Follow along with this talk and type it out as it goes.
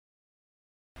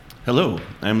Hello,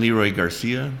 I'm Leroy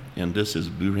Garcia, and this is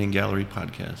Blue Rain Gallery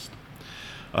Podcast.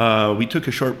 We took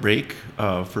a short break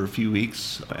for a few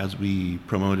weeks as we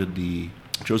promoted the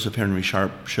Joseph Henry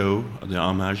Sharp show, the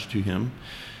homage to him.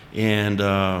 And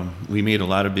we made a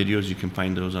lot of videos. You can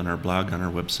find those on our blog, on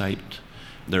our website.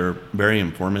 They're very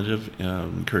informative.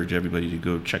 Encourage everybody to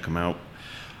go check them out.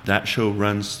 That show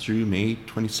runs through May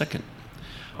 22nd.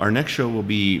 Our next show will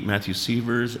be Matthew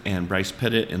Sievers and Bryce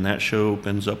Pettit, and that show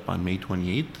opens up on May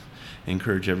 28th. I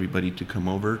encourage everybody to come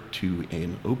over to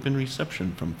an open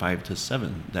reception from 5 to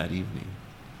 7 that evening.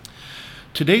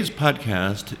 Today's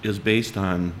podcast is based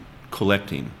on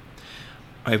collecting.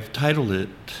 I've titled it,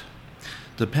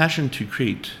 "The Passion to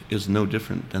Create is No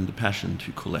Different Than the Passion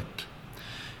to Collect."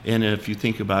 And if you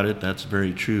think about it, that's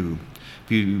very true.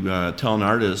 If you tell an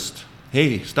artist,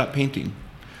 hey, stop painting,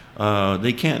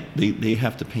 they can't. They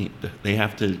have to paint. They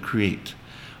have to create.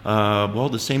 Well,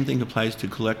 the same thing applies to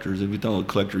collectors. If you tell a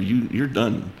collector, you're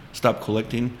done, stop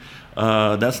collecting,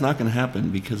 that's not going to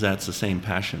happen because that's the same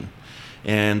passion.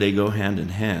 And they go hand in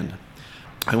hand.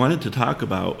 I wanted to talk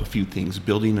about a few things,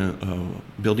 building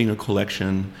a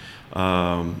collection,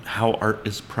 how art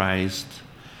is prized.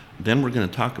 Then we're going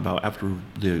to talk about, after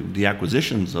the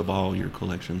acquisitions of all your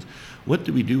collections, what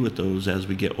do we do with those as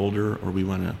we get older, or we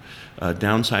want to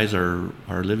downsize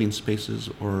our living spaces,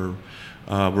 or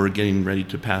we're getting ready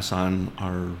to pass on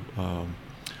our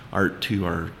art to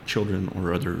our children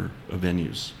or other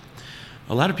venues.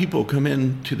 A lot of people come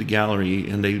into the gallery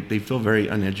and they feel very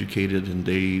uneducated, and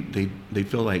they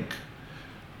feel like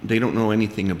they don't know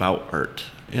anything about art.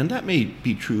 And that may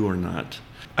be true or not.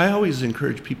 I always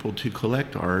encourage people to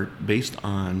collect art based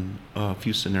on a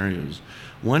few scenarios.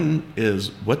 One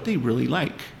is what they really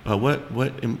like,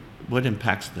 what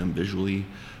impacts them visually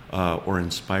or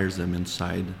inspires them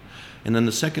inside. And then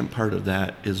the second part of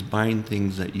that is buying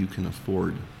things that you can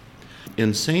afford.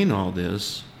 In saying all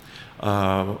this,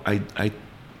 I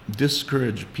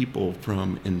discourage people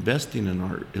from investing in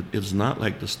art. It's not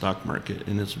like the stock market,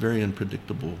 and it's very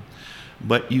unpredictable.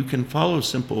 But you can follow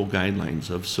simple guidelines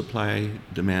of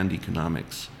supply-demand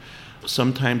economics.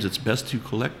 Sometimes it's best to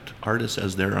collect artists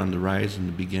as they're on the rise in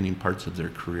the beginning parts of their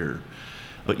career.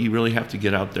 But you really have to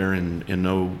get out there and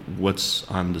know what's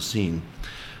on the scene.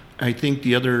 I think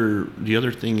the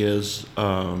other thing is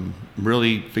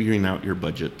really figuring out your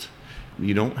budget.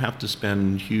 You don't have to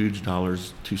spend huge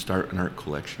dollars to start an art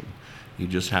collection. You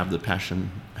just have to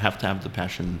have the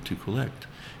passion to collect.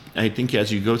 I think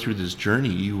as you go through this journey,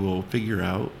 you will figure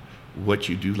out what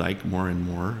you do like more and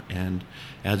more. And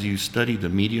as you study the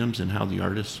mediums and how the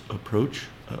artists approach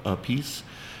a piece,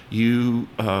 you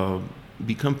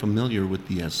become familiar with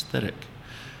the aesthetic.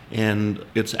 And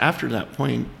it's after that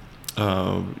point,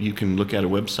 you can look at a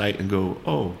website and go,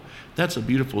 oh, that's a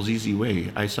beautiful ZZ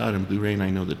Way. I saw it in Blue Rain. I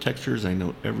know the textures. I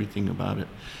know everything about it.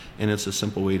 And it's a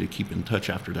simple way to keep in touch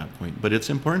after that point. But it's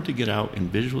important to get out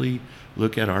and visually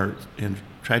look at art and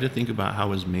try to think about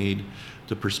how it's made,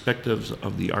 the perspectives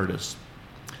of the artist.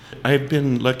 I've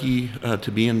been lucky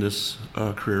to be in this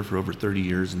career for over 30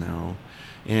 years now.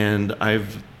 And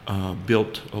I've helped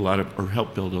build a lot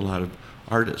of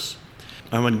artists.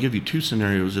 I want to give you two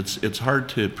scenarios. It's hard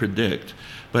to predict,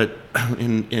 but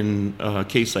in a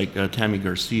case like Tammy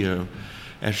Garcia,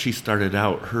 as she started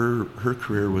out, her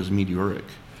career was meteoric.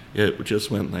 It just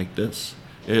went like this,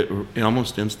 it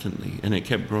almost instantly, and it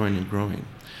kept growing and growing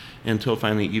until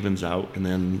finally it evens out, and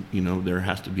then there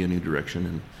has to be a new direction,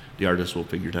 and the artist will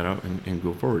figure that out and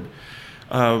go forward.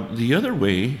 The other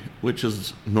way, which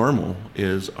is normal,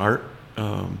 is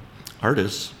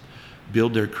artists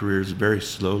build their careers very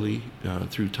slowly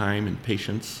through time and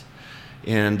patience.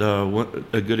 And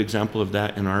a good example of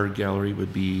that in our gallery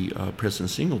would be Preston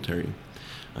Singletary.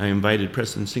 I invited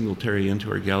Preston Singletary into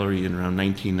our gallery in around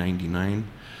 1999.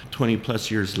 20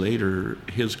 plus years later,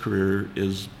 his career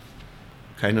is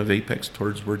kind of apex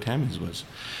towards where Tammy's was.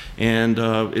 And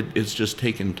it's just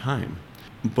taken time.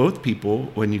 Both people,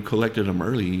 when you collected them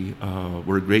early,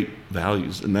 were great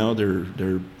values, and now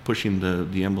they're pushing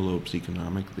the envelopes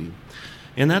economically,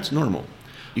 and that's normal.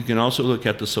 You can also look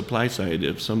at the supply side.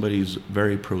 If somebody's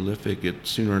very prolific, it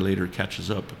sooner or later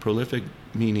catches up. Prolific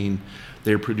meaning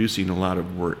they're producing a lot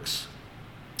of works,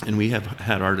 and we have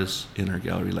had artists in our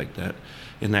gallery like that,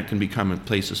 and that can be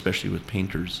commonplace, especially with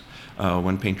painters.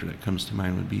 One painter that comes to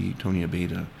mind would be Tony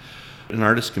Abeda. An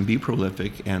artist can be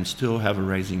prolific and still have a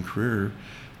rising career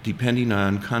depending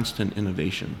on constant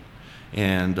innovation.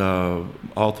 And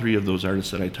all three of those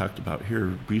artists that I talked about here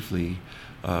briefly,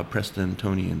 Preston,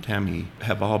 Tony, and Tammy,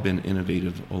 have all been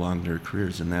innovative along their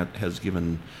careers, and that has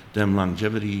given them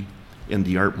longevity in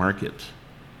the art market.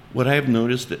 What I've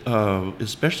noticed,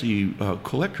 especially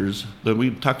collectors, that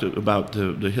we've talked about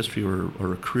the history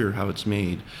or a career, how it's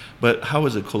made, but how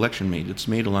is a collection made? It's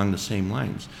made along the same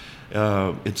lines.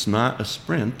 It's not a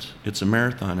sprint, it's a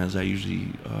marathon, as I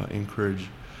usually encourage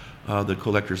the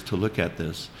collectors to look at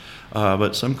this.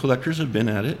 But some collectors have been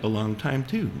at it a long time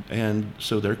too, and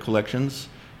so their collections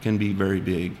can be very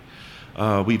big.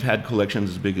 We've had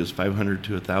collections as big as 500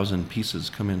 to 1,000 pieces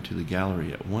come into the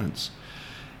gallery at once.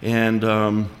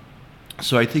 And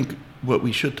so I think what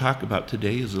we should talk about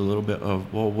today is a little bit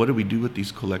of, well, what do we do with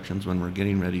these collections when we're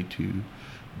getting ready to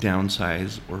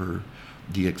downsize or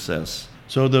de-access?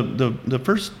 So the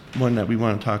first one that we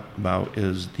want to talk about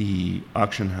is the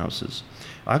auction houses.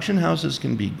 Auction houses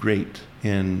can be great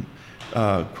in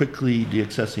quickly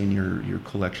de-accessing your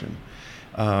collection.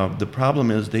 The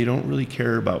problem is they don't really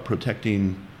care about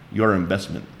protecting your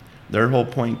investment. Their whole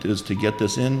point is to get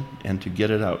this in and to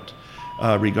get it out,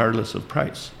 regardless of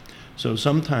price. So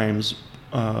sometimes,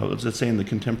 let's say in the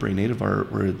contemporary native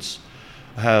art where it's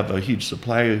have a huge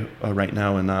supply right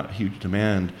now and not huge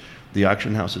demand, the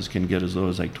auction houses can get as low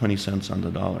as like 20 cents on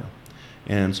the dollar.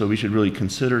 And so we should really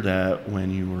consider that when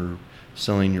you are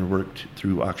selling your work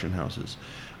through auction houses.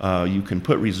 You can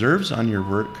put reserves on your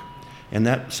work, and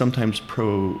that sometimes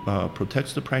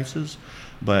protects the prices.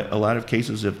 But a lot of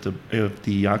cases, if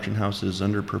the auction house is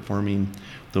underperforming,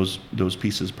 those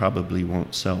pieces probably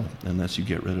won't sell unless you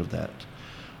get rid of that.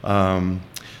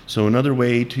 So another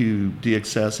way to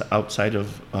de-access outside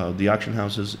of the auction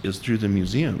houses is through the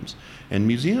museums. And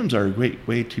museums are a great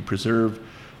way to preserve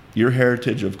your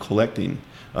heritage of collecting.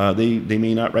 They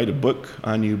may not write a book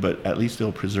on you, but at least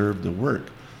they'll preserve the work.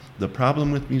 The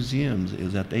problem with museums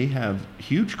is that they have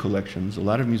huge collections. A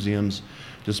lot of museums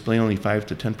display only 5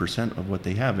 to 10% of what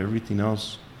they have. Everything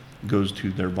else goes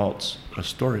to their vaults of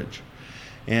storage.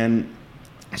 And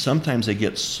sometimes they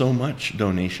get so much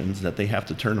donations that they have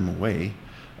to turn them away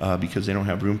because they don't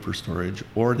have room for storage.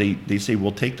 Or they say,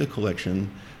 we'll take the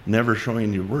collection, never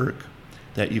showing your work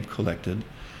that you've collected.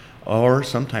 Or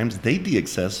sometimes they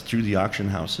de-access through the auction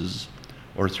houses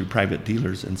or through private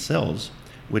dealers and sales,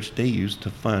 which they use to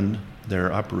fund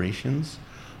their operations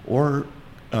or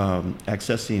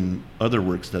accessing other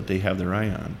works that they have their eye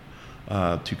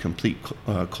on to complete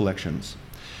collections.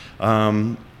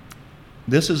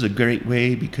 This is a great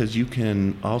way because you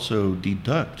can also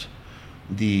deduct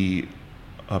the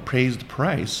appraised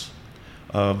price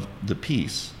of the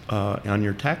piece on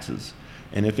your taxes.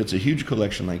 And if it's a huge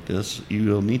collection like this,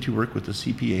 you'll need to work with the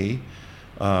CPA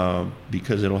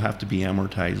because it'll have to be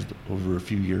amortized over a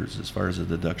few years as far as the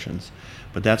deductions.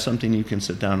 But that's something you can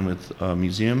sit down with a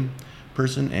museum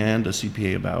person and a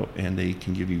CPA about, and they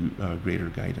can give you greater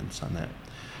guidance on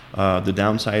that. The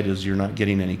downside is you're not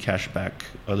getting any cash back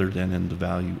other than in the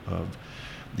value of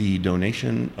the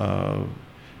donation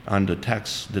on the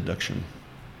tax deduction.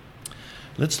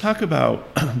 Let's talk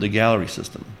about the gallery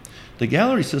system. The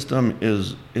gallery system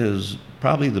is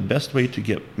probably the best way to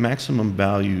get maximum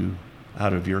value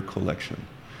out of your collection.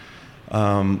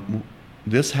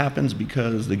 This happens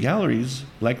because the galleries,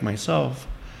 like myself,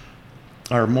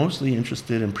 are mostly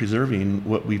interested in preserving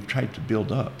what we've tried to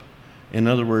build up. In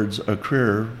other words, a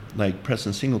career like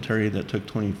Preston Singletary that took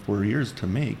 24 years to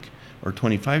make, or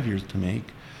 25 years to make,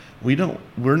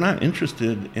 we're not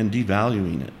interested in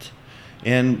devaluing it.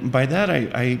 And by that,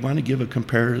 I want to give a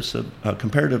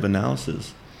comparative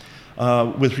analysis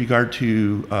with regard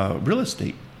to real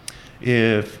estate.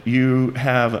 If you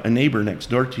have a neighbor next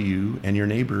door to you and your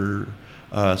neighbor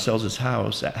sells his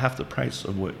house at half the price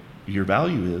of what your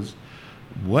value is,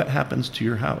 what happens to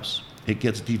your house? It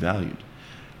gets devalued.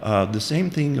 The same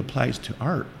thing applies to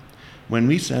art. When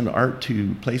we send art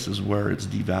to places where it's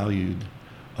devalued,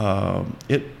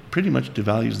 it pretty much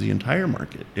devalues the entire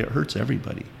market. It hurts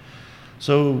everybody.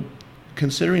 So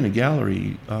considering a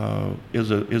gallery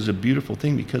is a beautiful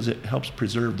thing because it helps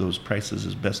preserve those prices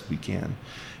as best we can.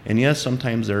 And yes,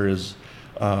 sometimes there is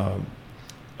the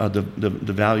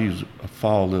values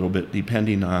fall a little bit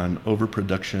depending on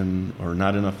overproduction or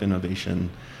not enough innovation.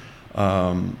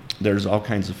 There's all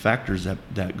kinds of factors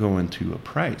that go into a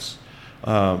price.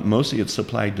 Mostly it's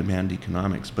supply-demand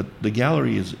economics, but the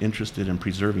gallery is interested in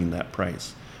preserving that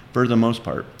price for the most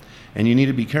part. And you need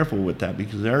to be careful with that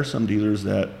because there are some dealers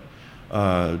that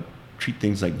treat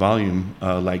things like volume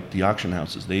like the auction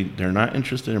houses. They're not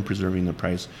interested in preserving the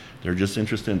price. They're just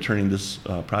interested in turning this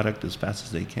product as fast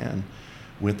as they can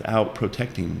without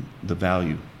protecting the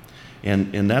value.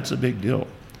 And that's a big deal.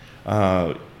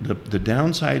 The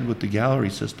downside with the gallery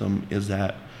system is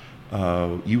that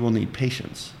you will need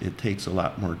patience. It takes a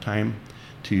lot more time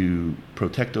to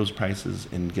protect those prices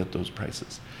and get those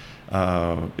prices.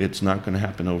 It's not going to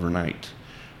happen overnight.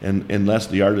 and unless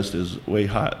the artist is way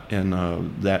hot, and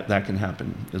that can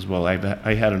happen as well.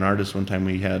 I had an artist one time.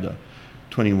 We had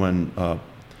 21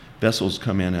 vessels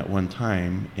come in at one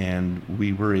time, and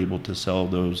we were able to sell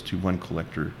those to one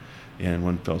collector in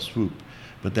one fell swoop.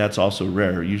 But that's also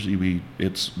rare. Usually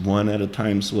it's one at a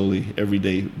time, slowly every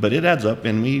day. But it adds up,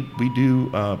 and we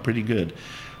do pretty good.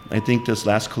 I think this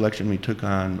last collection we took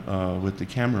on with the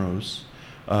Camaros,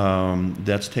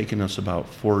 that's taken us about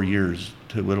 4 years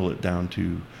to whittle it down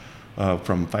to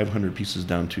from 500 pieces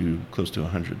down to close to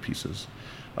 100 pieces.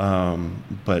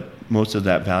 But most of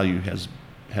that value has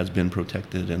been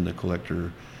protected, and the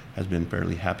collector has been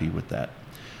fairly happy with that.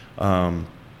 I'd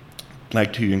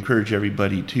like to encourage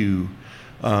everybody to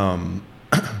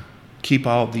keep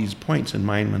all of these points in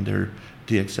mind when they're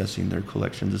de-accessing their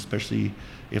collections, especially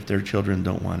if their children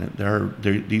don't want it.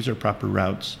 These are proper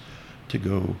routes to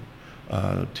go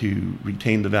to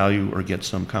retain the value or get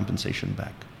some compensation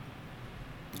back.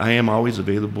 I am always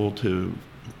available to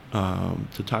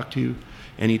talk to you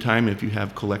anytime if you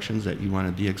have collections that you want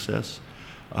to de-access,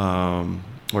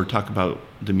 or talk about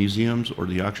the museums or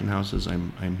the auction houses.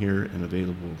 I'm here and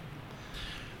available.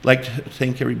 I'd like to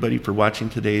thank everybody for watching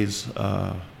today's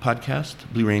podcast,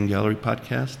 Blue Rain Gallery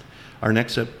podcast. Our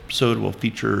next episode will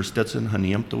feature Stetson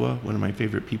Haniemtawa, one of my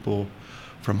favorite people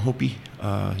from Hopi.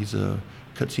 He's a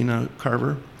Katsina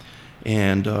carver,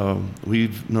 and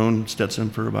we've known Stetson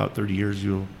for about 30 years.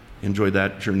 You'll enjoy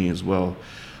that journey as well.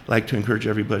 I'd like to encourage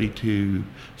everybody to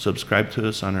subscribe to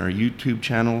us on our YouTube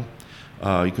channel.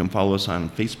 You can follow us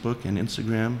on Facebook and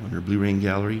Instagram under Blue Rain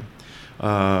Gallery.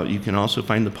 You can also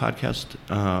find the podcast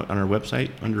on our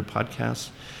website under podcasts,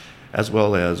 as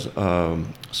well as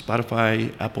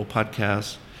Spotify, Apple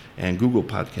Podcasts, and Google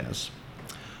Podcasts.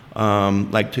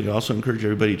 Like to also encourage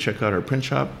everybody to check out our print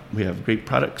shop. We have great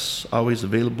products always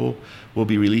available. We'll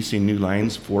be releasing new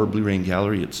lines for Blue Rain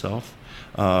Gallery itself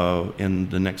in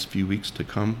the next few weeks to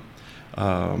come.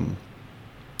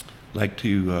 Like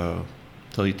to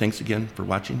tell you thanks again for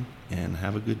watching, and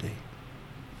have a good day.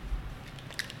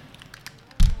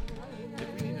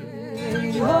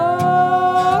 Hey,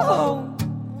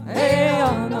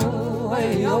 I know,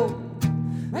 hey,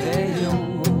 hey,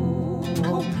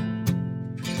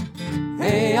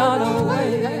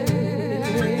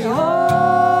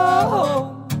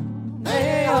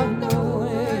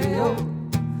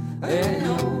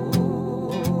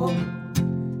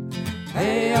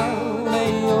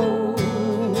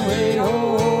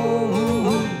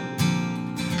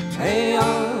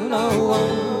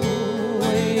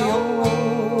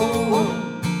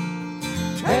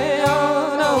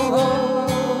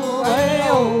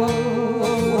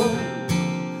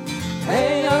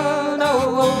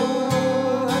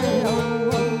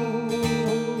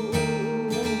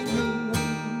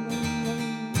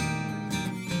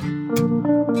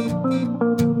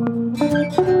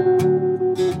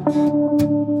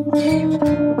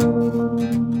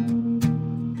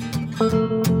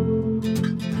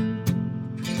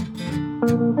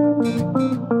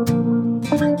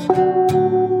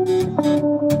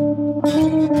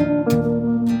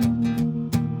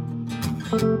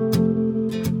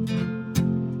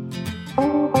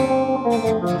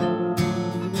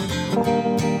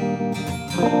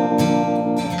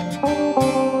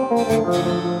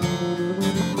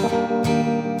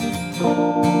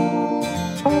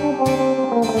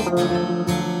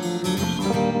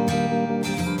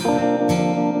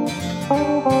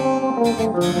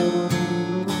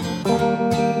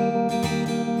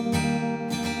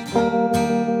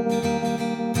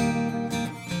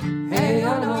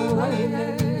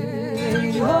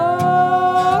 oh.